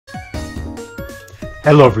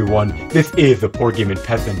Hello everyone, this is the Poor Gaming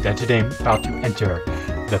Peasant, and today I'm about to enter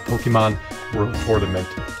the Pokemon World Tournament.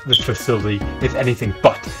 This facility is anything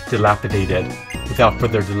but dilapidated. Without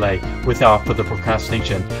further delay, without further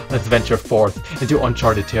procrastination, let's venture forth into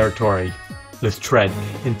uncharted territory. Let's tread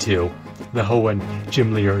into the Hoenn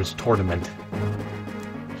Gym Leaders Tournament,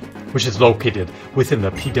 which is located within the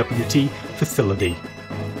PWT facility.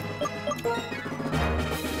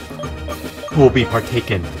 Who will be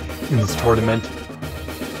partaking in this tournament?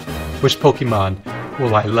 Which Pokemon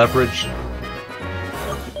will I leverage?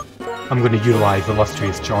 I'm going to utilize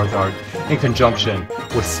Illustrious Charizard in conjunction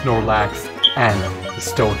with Snorlax and the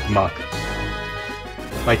Stoic Muck.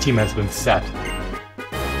 My team has been set.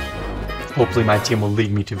 Hopefully my team will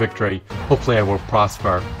lead me to victory. Hopefully I will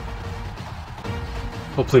prosper.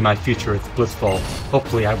 Hopefully my future is blissful.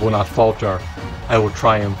 Hopefully I will not falter. I will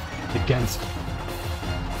triumph against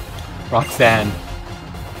Roxanne.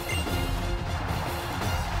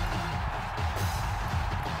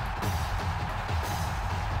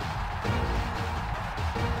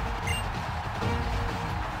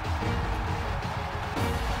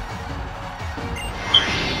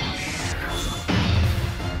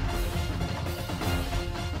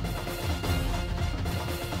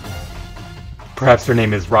 Perhaps her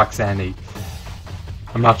name is Roxanne.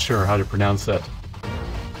 I'm not sure how to pronounce it.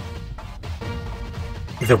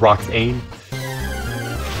 Is it Roxanne?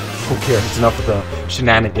 Who cares? Enough of the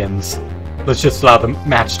shenanigans. Let's just allow the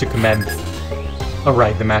match to commence.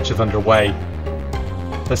 Alright, the match is underway.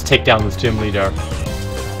 Let's take down this gym leader.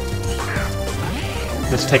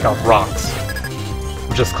 Let's take out Rox.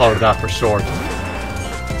 We'll just call her that for short.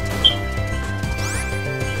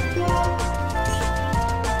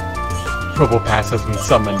 Probopass has been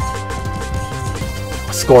summoned.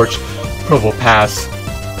 Scorch, Probopass.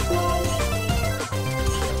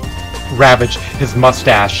 Ravage his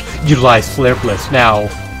mustache. Utilize Flare Blitz now.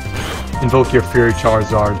 Invoke your Fury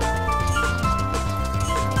Charizard.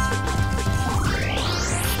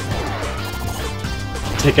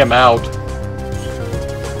 Take him out.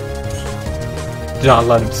 Do not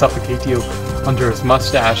let him suffocate you under his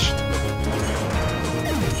mustache.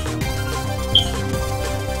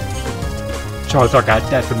 Charizard got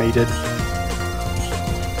decimated.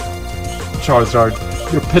 Charizard,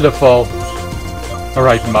 you're pitiful.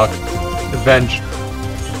 Alright, Muck. Avenge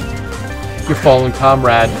your fallen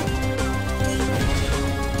comrade.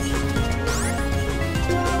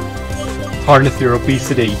 Harness your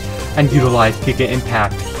obesity and utilize Giga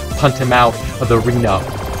Impact. Punt him out of the arena.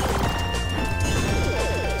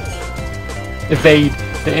 Evade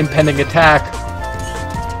the impending attack.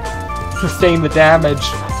 Sustain the damage.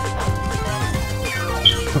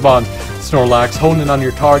 Come on, Snorlax, hone in on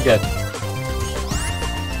your target.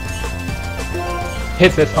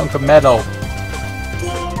 Hit this hunk of metal.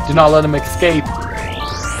 Do not let him escape.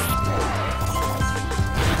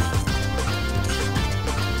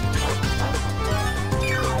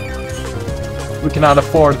 We cannot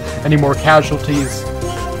afford any more casualties.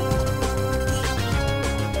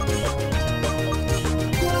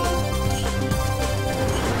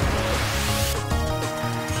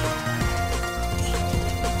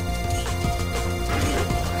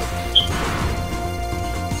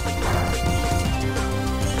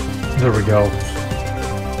 There we go.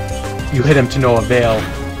 You hit him to no avail.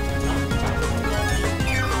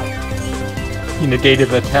 He negated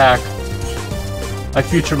the attack. My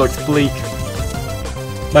future looks bleak.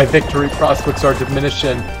 My victory prospects are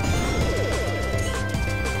diminishing.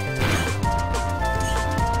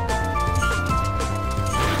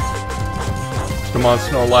 Come on,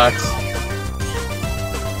 Snorlax.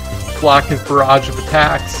 Block his barrage of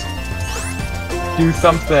attacks. Do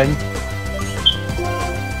something.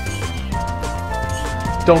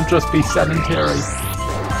 Don't just be sedentary.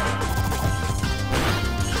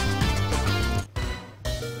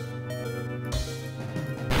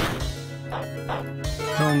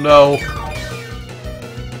 Oh no.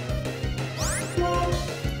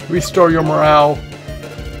 Restore your morale.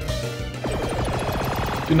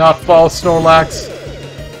 Do not fall, Snorlax.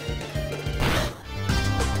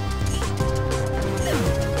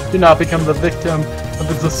 Do not become the victim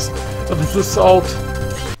of his assault.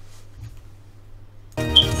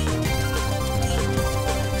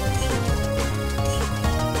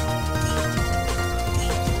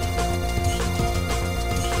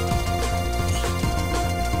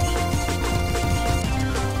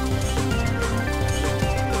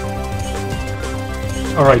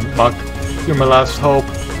 Alright, Muck. You're my last hope.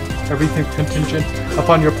 Everything's contingent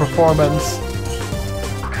upon your performance.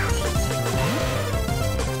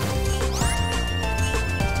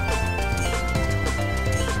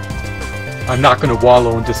 I'm not gonna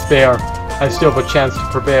wallow in despair. I still have a chance to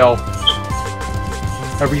prevail.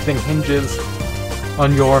 Everything hinges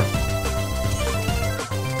on your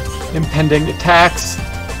impending attacks.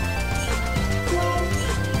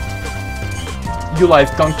 Utilize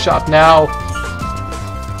Gunk Shot now.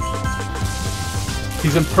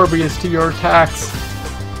 He's impervious to your attacks.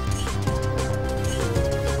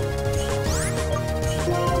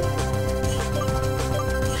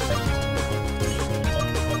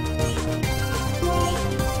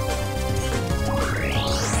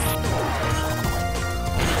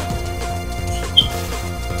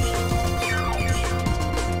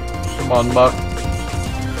 Come on, Muck.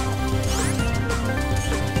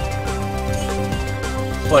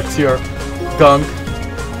 Flex your Gunk.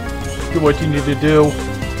 Do what you need to do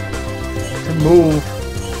to move.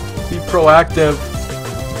 Be proactive.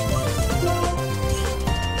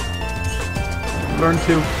 Learn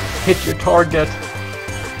to hit your target.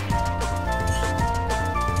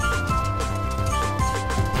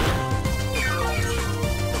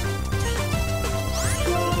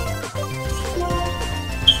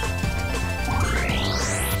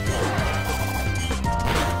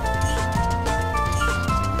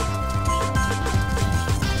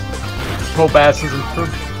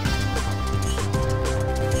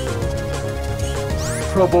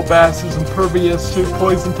 Probobass is impervious to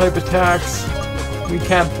poison type attacks. We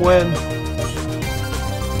can't win.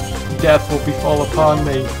 Death will befall upon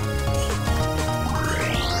me.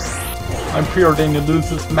 I'm preordaining to lose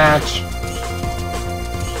this match.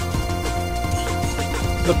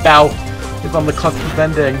 The bout is on the cusp of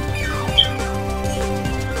ending.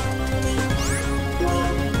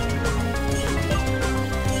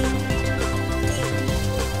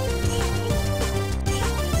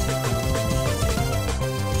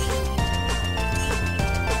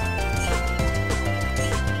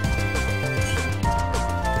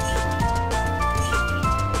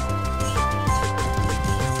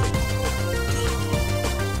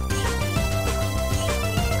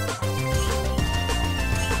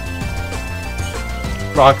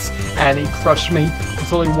 Roxanne crushed me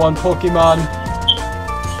with only one Pokemon.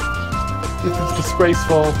 This is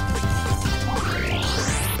disgraceful.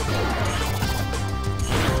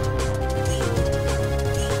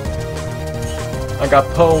 I got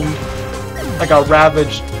pwned. I got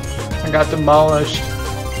ravaged. I got demolished.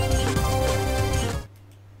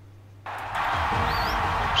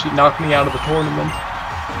 She knocked me out of the tournament.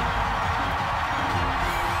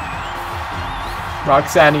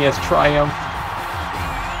 Roxanne has triumphed.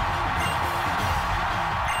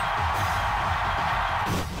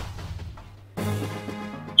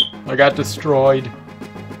 I got destroyed.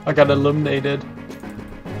 I got eliminated.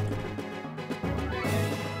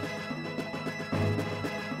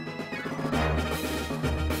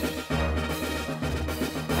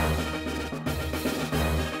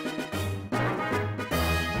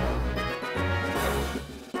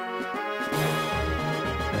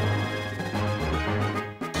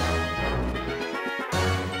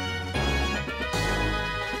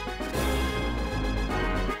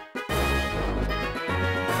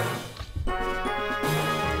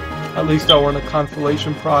 At least I won a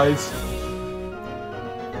consolation prize.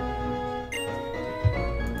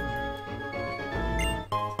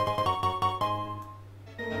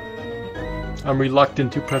 I'm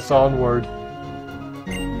reluctant to press onward.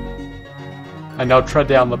 I now tread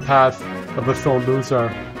down the path of a sore loser.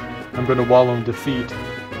 I'm going to wallow in defeat.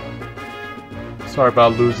 Sorry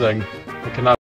about losing. I cannot